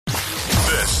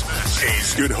This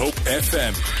is Good Hope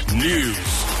FM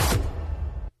News.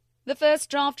 The first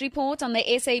draft report on the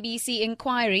SABC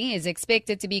inquiry is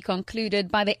expected to be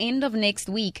concluded by the end of next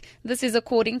week. This is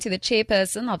according to the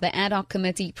chairperson of the ad hoc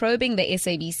committee probing the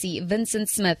SABC, Vincent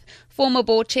Smith. Former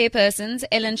board chairpersons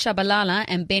Ellen Shabalala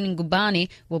and Ben Ngubane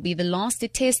will be the last to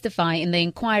testify in the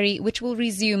inquiry, which will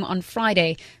resume on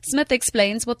Friday. Smith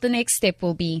explains what the next step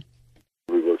will be.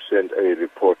 We will send a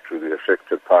report to the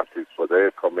affected parties for their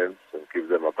comments and give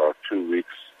them about 2 weeks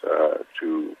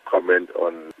to comment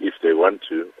on, if they want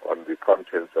to, on the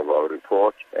contents of our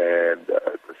report. And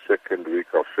the second week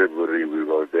of February, we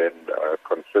will then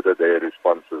consider their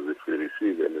responses, if we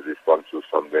receive any responses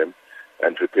from them,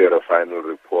 and prepare a final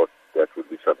report that will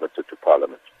be submitted to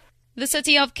Parliament. The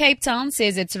city of Cape Town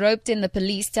says it's roped in the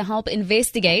police to help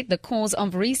investigate the cause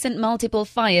of recent multiple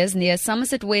fires near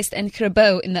Somerset West and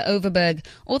Grabo in the Overberg.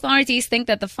 Authorities think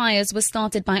that the fires were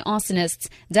started by arsonists.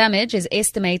 Damage is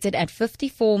estimated at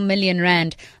 54 million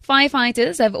rand.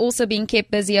 Firefighters have also been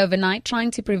kept busy overnight trying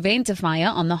to prevent a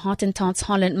fire on the Hottentots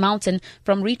Holland Mountain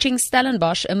from reaching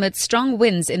Stellenbosch amid strong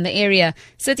winds in the area.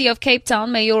 City of Cape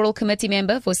Town Mayoral Committee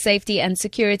Member for Safety and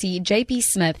Security, JP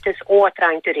Smith. Or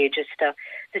trying to register.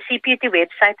 The CPT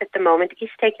website at the moment is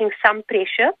taking some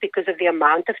pressure because of the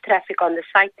amount of traffic on the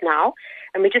site now,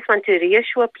 and we just want to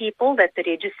reassure people that the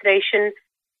registration...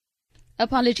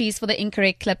 Apologies for the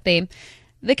incorrect clip there.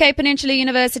 The Cape Peninsula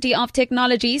University of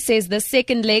Technology says the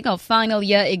second leg of final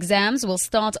year exams will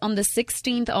start on the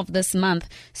 16th of this month.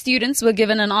 Students were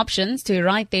given an option to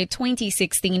write their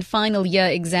 2016 final year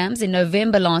exams in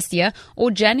November last year or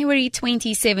January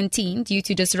 2017 due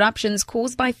to disruptions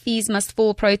caused by fees must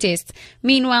fall protests.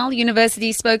 Meanwhile,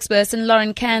 university spokesperson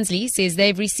Lauren Kansley says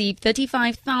they've received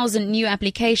 35,000 new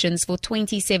applications for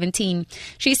 2017.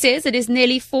 She says it is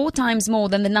nearly 4 times more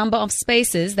than the number of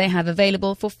spaces they have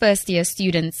available for first year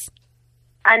students.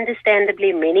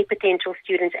 Understandably, many potential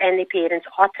students and their parents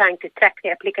are trying to track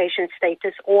their application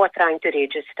status or trying to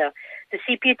register. The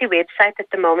CPT website at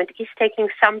the moment is taking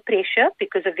some pressure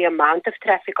because of the amount of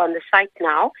traffic on the site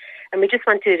now, and we just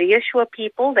want to reassure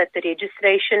people that the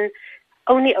registration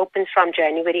only opens from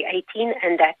January 18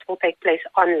 and that will take place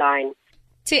online.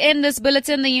 To end this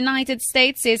bulletin, the United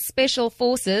States says special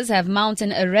forces have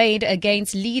mounted a raid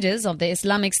against leaders of the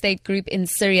Islamic State group in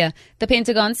Syria. The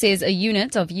Pentagon says a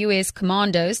unit of U.S.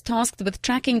 commandos tasked with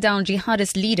tracking down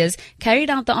jihadist leaders carried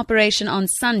out the operation on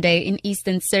Sunday in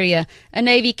eastern Syria. A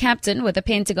Navy captain with the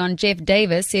Pentagon, Jeff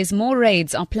Davis, says more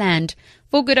raids are planned.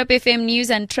 For Good Hope FM News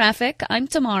and Traffic, I'm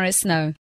Tamara Snow.